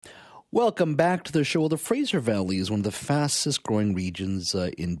Welcome back to the show. Well, the Fraser Valley is one of the fastest growing regions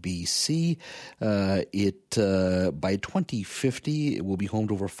in BC. By 2050, it will be home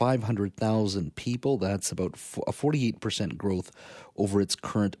to over 500,000 people. That's about a 48% growth over its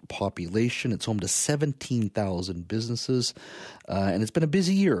current population. It's home to 17,000 businesses, and it's been a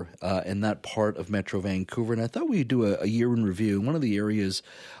busy year in that part of Metro Vancouver. And I thought we'd do a year in review. And one of the areas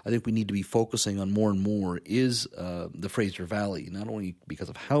I think we need to be focusing on more and more is the Fraser Valley, not only because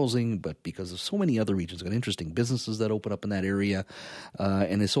of housing, but because of so many other regions. Got interesting businesses that open up in that area,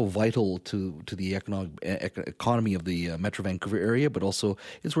 and it's so vital to the economy of the Metro Vancouver area, but also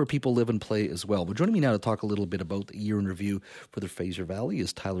it's where people live and play as well. But joining me now to talk a little bit about the year in review for the Fraser Valley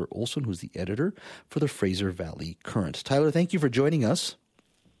is Tyler Olson, who's the editor for the Fraser Valley Current. Tyler, thank you for joining us.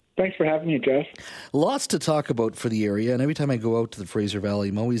 Thanks for having me, Jeff. Lots to talk about for the area, and every time I go out to the Fraser Valley,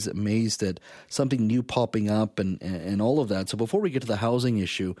 I'm always amazed at something new popping up and all of that. So before we get to the housing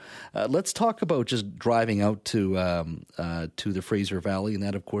issue, let's talk about just driving out to the Fraser Valley, and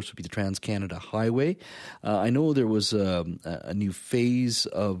that, of course, would be the Trans-Canada Highway. I know there was a new phase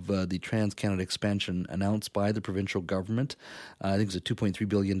of the Trans-Canada expansion announced by the provincial government. I think it's a $2.3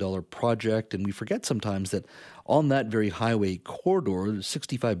 billion project, and we forget sometimes that on that very highway corridor,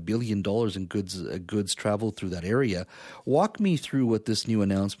 $65 billion in goods travel through that area. Walk me through what this new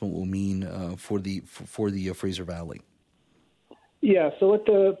announcement will mean for the Fraser Valley. Yeah, so what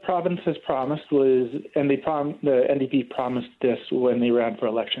the province has promised was, and the NDP promised this when they ran for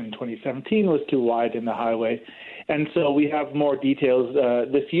election in 2017, was to widen the highway. And so we have more details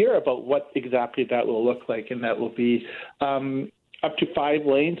this year about what exactly that will look like, and that will be up to 5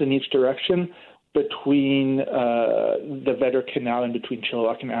 lanes in each direction between the Vedder Canal and between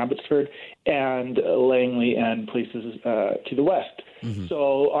Chilliwack and Abbotsford, and Langley and places to the west. Mm-hmm.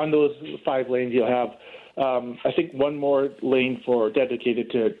 So on those 5 lanes, you'll have, I think, one more lane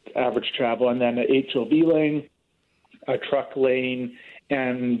dedicated to average travel, and then an HOV lane, a truck lane,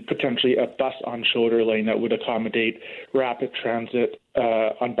 and potentially a bus on shoulder lane that would accommodate rapid transit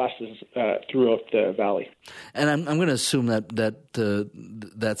on buses throughout the valley. And I'm going to assume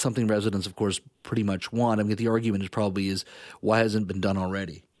that's something residents, of course, pretty much want. I mean, the argument is why hasn't it been done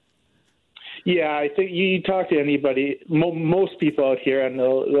already? Yeah, I think you talk to anybody, most people out here, and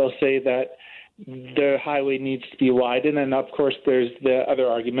they'll say that the highway needs to be widened. And of course, there's the other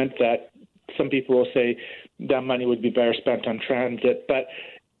argument that some people will say that money would be better spent on transit. But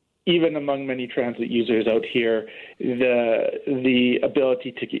even among many transit users out here, the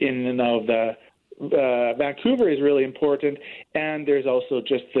ability to get in and out of Vancouver is really important. And there's also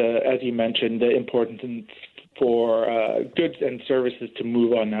just, as you mentioned, the importance for goods and services to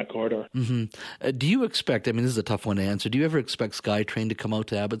move on that corridor. Mm-hmm. Do you expect, this is a tough one to answer, do you ever expect SkyTrain to come out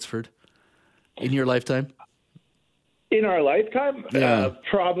to Abbotsford in your lifetime? In our lifetime,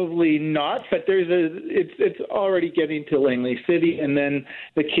 probably not. But it's already getting to Langley City, and then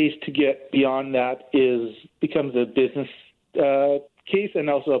the case to get beyond that becomes a business case and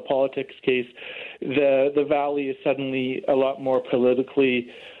also a politics case. The valley is suddenly a lot more politically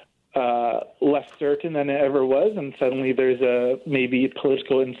less certain than it ever was, and suddenly there's maybe a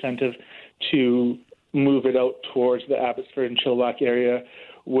political incentive to move it out towards the Abbotsford and Chilliwack area,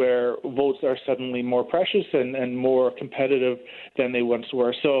 where votes are suddenly more precious and more competitive than they once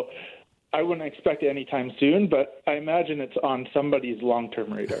were. So I wouldn't expect it anytime soon, but I imagine it's on somebody's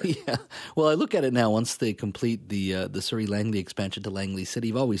long-term radar. Yeah. Well, I look at it now, once they complete the Surrey-Langley expansion to Langley City,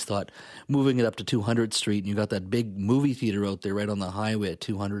 I've always thought moving it up to 200th Street, and you've got that big movie theater out there right on the highway at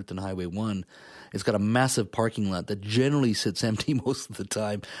 200th and Highway 1. It's got a massive parking lot that generally sits empty most of the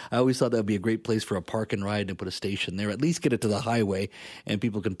time. I always thought that would be a great place for a park and ride and put a station there. At least get it to the highway, and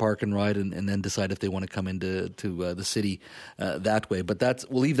people can park and ride and then decide if they want to come into the city that way. But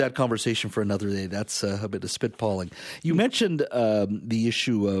we'll leave that conversation for another day. That's a bit of spitballing. You mentioned the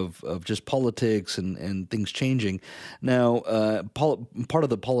issue of just politics and things changing. Now, part of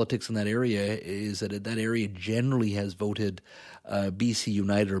the politics in that area is that area generally has voted BC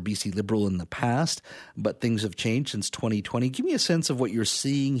United or BC Liberal in the past, but things have changed since 2020. Give me a sense of what you're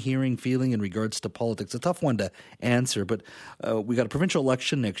seeing, hearing, feeling in regards to politics. A tough one to answer, but we got a provincial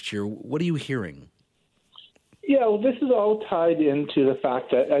election next year. What are you hearing? Yeah, well, this is all tied into the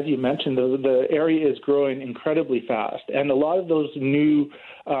fact that, as you mentioned, the area is growing incredibly fast, and a lot of those new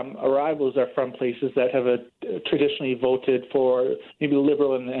arrivals are from places that have traditionally voted for maybe the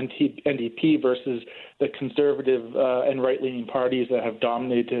Liberal and the NDP versus the conservative and right-leaning parties that have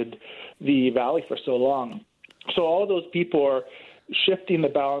dominated the valley for so long. So all of those people are shifting the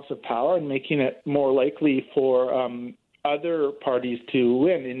balance of power and making it more likely for other parties to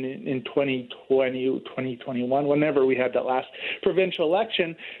win. In 2020, 2021, whenever we had that last provincial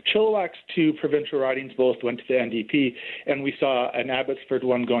election, Chilliwack's two provincial ridings both went to the NDP, and we saw an Abbotsford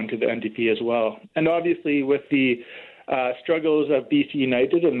one going to the NDP as well. And obviously with the struggles of BC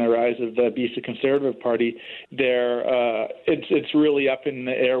United and the rise of the BC Conservative Party, it's really up in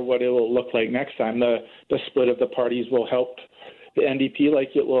the air what it will look like next time. The split of the parties will help the NDP like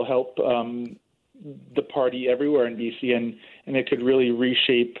it will help the party everywhere in BC, and it could really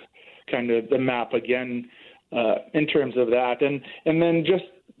reshape kind of the map again in terms of that. And then just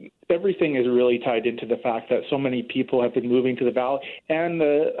everything is really tied into the fact that so many people have been moving to the Valley, and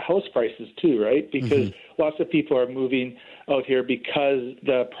the house prices too, right? Because lots of people are moving out here because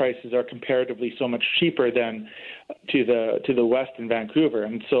the prices are comparatively so much cheaper than to the west in Vancouver.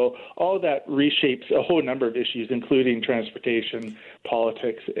 And so all of that reshapes a whole number of issues, including transportation,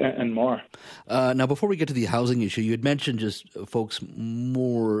 politics, and more. Now, before we get to the housing issue, you had mentioned just folks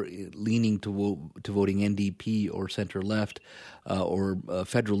more leaning to voting NDP or centre-left or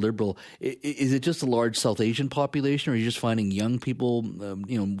federal Liberal. Is it just a large South Asian population, or are you just finding young people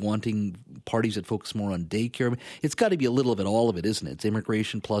wanting parties that focus more on daycare? It's got to be a little of it, all of it, isn't it? It's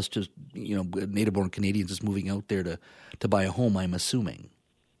immigration plus just native-born Canadians just moving out there to buy a home, I'm assuming.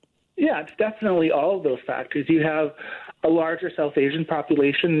 Yeah, it's definitely all of those factors. You have a larger South Asian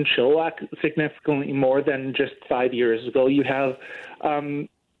population in Chilliwack, significantly more than just 5 years ago. You have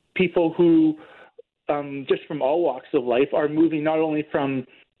people who, just from all walks of life, are moving not only from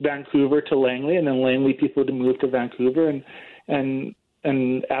Vancouver to Langley, and then Langley people to move to Vancouver,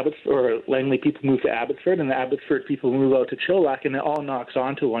 and Abbotsford, or Langley people move to Abbotsford, and the Abbotsford people move out to Chilliwack, and it all knocks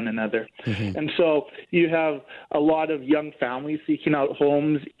onto one another. And so you have a lot of young families seeking out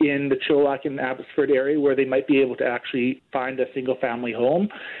homes in the Chilliwack and Abbotsford area where they might be able to actually find a single-family home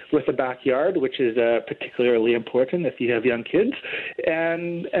with a backyard, which is particularly important if you have young kids.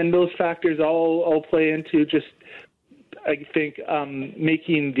 And those factors all play into just, I think,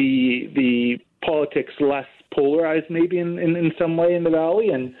 making the politics less polarized maybe in some way in the Valley,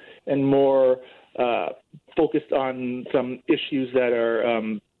 and more focused on some issues that are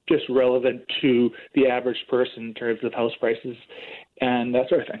just relevant to the average person in terms of house prices and that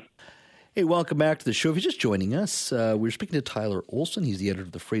sort of thing. Hey, welcome back to the show. If you're just joining us, we're speaking to Tyler Olson. He's the editor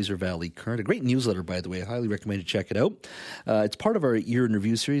of the Fraser Valley Current, a great newsletter, by the way. I highly recommend you check it out. It's part of our Year in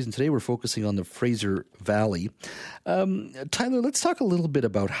Review series, and today we're focusing on the Fraser Valley. Tyler, let's talk a little bit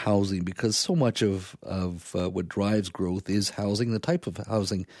about housing, because so much of what drives growth is housing, the type of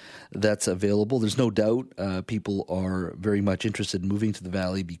housing that's available. There's no doubt people are very much interested in moving to the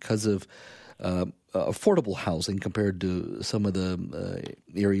Valley because of affordable housing compared to some of the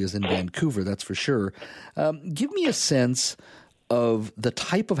areas in Vancouver, that's for sure. Give me a sense of the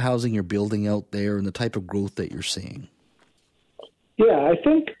type of housing you're building out there and the type of growth that you're seeing. Yeah, I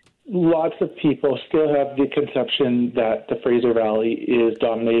think lots of people still have the conception that the Fraser Valley is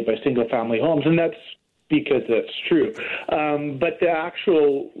dominated by single-family homes, and that's because that's true. But the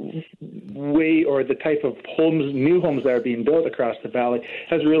actual way, or the type of homes, new homes that are being built across the valley,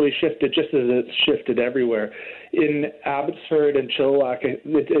 has really shifted, just as it's shifted everywhere. In Abbotsford and Chilliwack,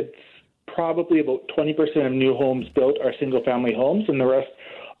 it's probably about 20% of new homes built are single-family homes, and the rest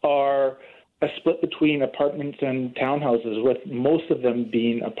are a split between apartments and townhouses, with most of them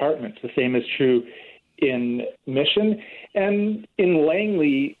being apartments. The same is true in Mission. And in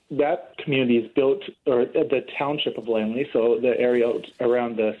Langley, that community is built, or the township of Langley, so the area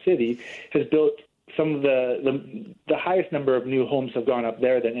around the city, has built some of the highest number of new homes have gone up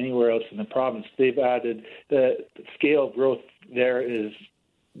there than anywhere else in the province. They've added, the scale of growth there is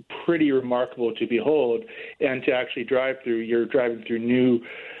pretty remarkable to behold, and to actually drive through, you're driving through new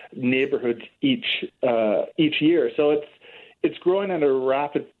neighborhoods each year. So it's growing at a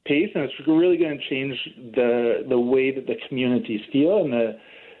rapid pace, and it's really going to change the way that the communities feel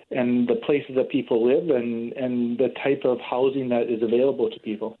and the places that people live and the type of housing that is available to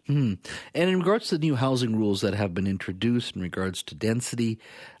people. And in regards to the new housing rules that have been introduced in regards to density,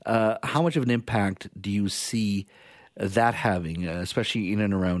 how much of an impact do you see that having, especially in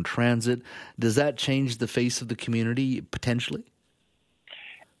and around transit? Does that change the face of the community potentially?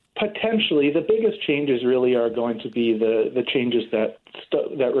 Potentially. The biggest changes really are going to be the changes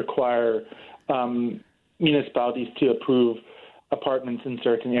that require municipalities to approve apartments in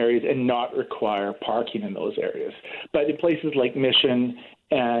certain areas and not require parking in those areas. But in places like Mission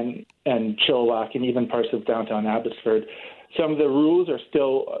and Chilliwack and even parts of downtown Abbotsford, some of the rules are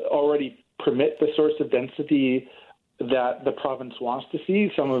still already permit the sorts of density that the province wants to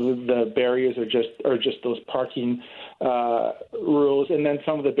see. Some of the barriers are just those parking rules, and then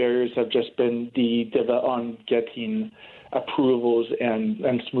some of the barriers have just been on getting approvals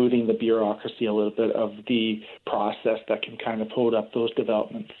and smoothing the bureaucracy a little bit of the process that can kind of hold up those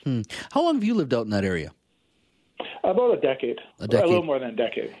developments. How long have you lived out in that area? About a decade. A little more than a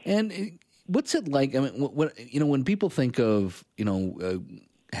decade. And what's it like? I mean, when people think of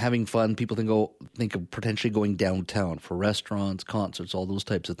having fun, people think of potentially going downtown for restaurants, concerts, all those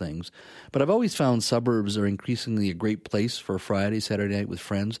types of things. But I've always found suburbs are increasingly a great place for a Friday, Saturday night with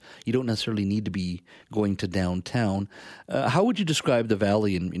friends. You don't necessarily need to be going to downtown. How would you describe the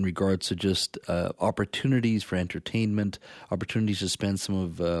Valley in regards to just opportunities for entertainment, opportunities to spend some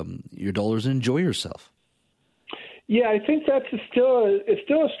of your dollars and enjoy yourself? Yeah, I think that's still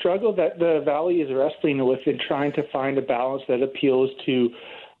a struggle that the Valley is wrestling with in trying to find a balance that appeals to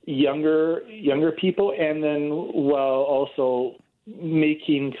younger people, and then while also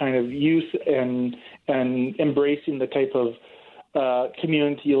making kind of use and embracing the type of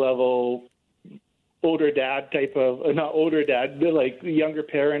community level older dad type of, not older dad, but like younger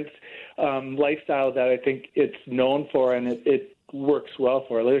parents lifestyle that I think it's known for, and it works well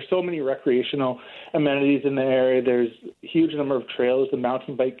for. There's so many recreational amenities in the area. There's a huge number of trails. The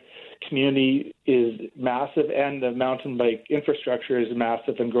mountain bike community is massive, and the mountain bike infrastructure is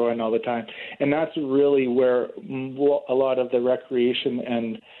massive and growing all the time. And that's really where a lot of the recreation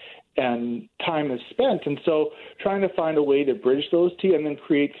and time is spent. And so trying to find a way to bridge those two and then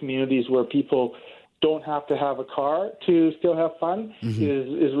create communities where people don't have to have a car to still have fun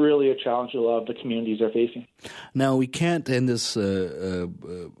is really a challenge a lot of the communities are facing. Now, we can't end this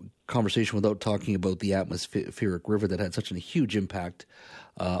conversation without talking about the atmospheric river that had such a huge impact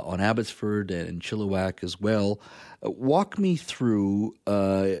on Abbotsford and Chilliwack as well. Walk me through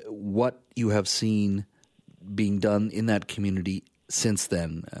what you have seen being done in that community since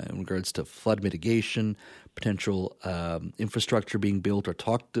then in regards to flood mitigation, potential infrastructure being built or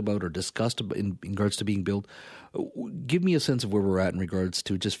talked about or discussed in regards to being built. Give me a sense of where we're at in regards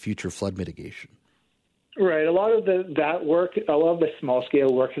to just future flood mitigation. Right. A lot of that work, a lot of the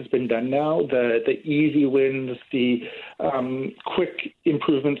small-scale work has been done now. The easy wins, the quick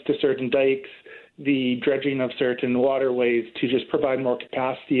improvements to certain dikes, the dredging of certain waterways to just provide more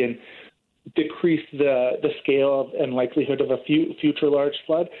capacity and decrease the scale and likelihood of a future large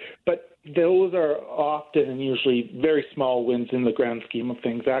flood. But those are often and usually very small wins in the grand scheme of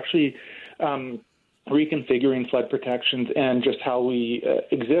things. Actually, reconfiguring flood protections and just how we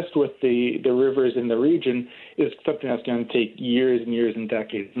exist with the rivers in the region is something that's going to take years and years and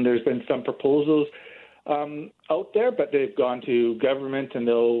decades. And there's been some proposals out there, but they've gone to government and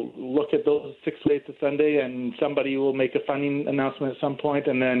they'll look at those 6 days to Sunday, and somebody will make a funding announcement at some point,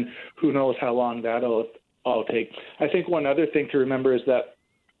 and then who knows how long that'll all take. I think one other thing to remember is that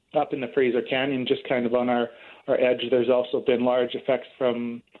up in the Fraser Canyon, just kind of on our edge, there's also been large effects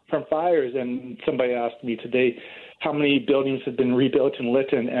from fires. And somebody asked me today how many buildings have been rebuilt in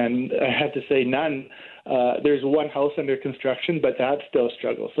Lytton, and I had to say none. There's one house under construction, but that's still a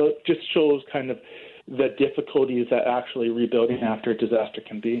struggle. So it just shows kind of the difficulties that actually rebuilding after a disaster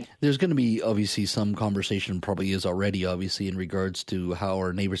can be. There's going to be obviously some conversation, probably is already obviously, in regards to how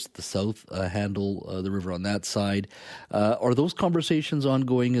our neighbors to the south handle the river on that side. Are those conversations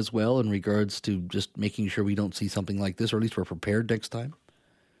ongoing as well in regards to just making sure we don't see something like this, or at least we're prepared next time?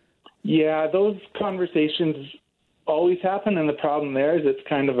 Yeah, those conversations always happen, and the problem there is it's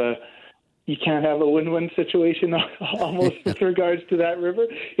kind of you can't have a win-win situation almost with regards to that river.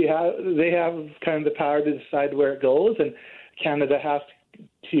 They have kind of the power to decide where it goes, and Canada has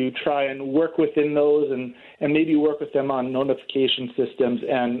to try and work within those and maybe work with them on notification systems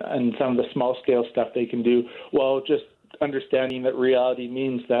and some of the small-scale stuff they can do, while just understanding that reality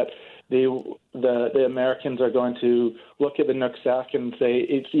means that the Americans are going to look at the Nooksack and say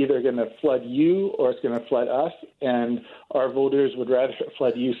it's either going to flood you or it's going to flood us, and our voters would rather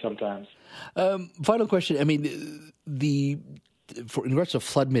flood you sometimes. Final question. I mean, in regards to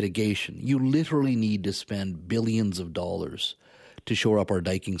flood mitigation, you literally need to spend billions of dollars to shore up our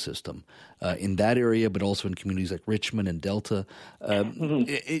diking system in that area, but also in communities like Richmond and Delta.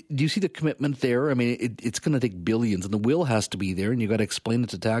 Do you see the commitment there? I mean, it's going to take billions, and the will has to be there, and you've got to explain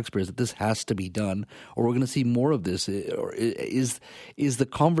it to taxpayers that this has to be done, or we're going to see more of this. Or is the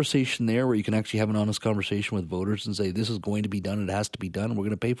conversation there where you can actually have an honest conversation with voters and say, this is going to be done, it has to be done, and we're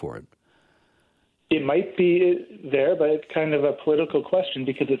going to pay for it? It might be there, but it's kind of a political question,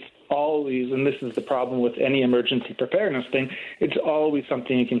 because it's always, and this is the problem with any emergency preparedness thing, it's always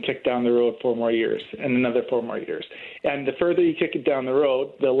something you can kick down the road 4 more years and another 4 more years. And the further you kick it down the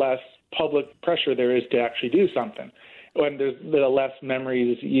road, the less public pressure there is to actually do something. when there's the less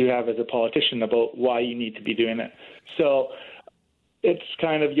memories you have as a politician about why you need to be doing it. So it's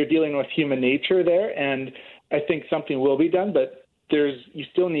kind of, you're dealing with human nature there, and I think something will be done, but you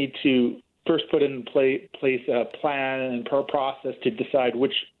still need to first put in place a plan and process to decide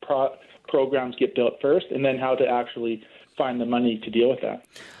which programs get built first, and then how to actually find the money to deal with that.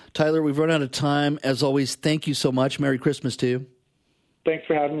 Tyler, we've run out of time. As always, thank you so much. Merry Christmas to you. Thanks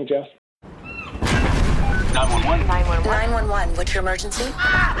for having me, Jess. 911. 911. What's your emergency?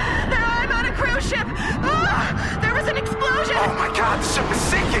 I'm on a cruise ship. There was an explosion. Oh my God, the ship is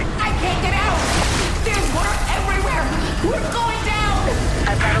sinking. I can't get out. There's water everywhere. We're going down.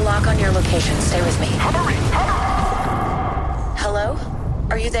 I've got a lock on your location. Stay with me. Hurry, hurry. Hello?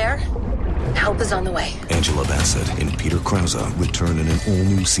 Are you there? Help is on the way. Angela Bassett and Peter Krause return in an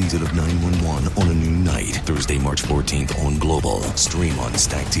all-new season of 911 on a new night. Thursday, March 14th on Global. Stream on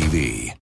Stack TV.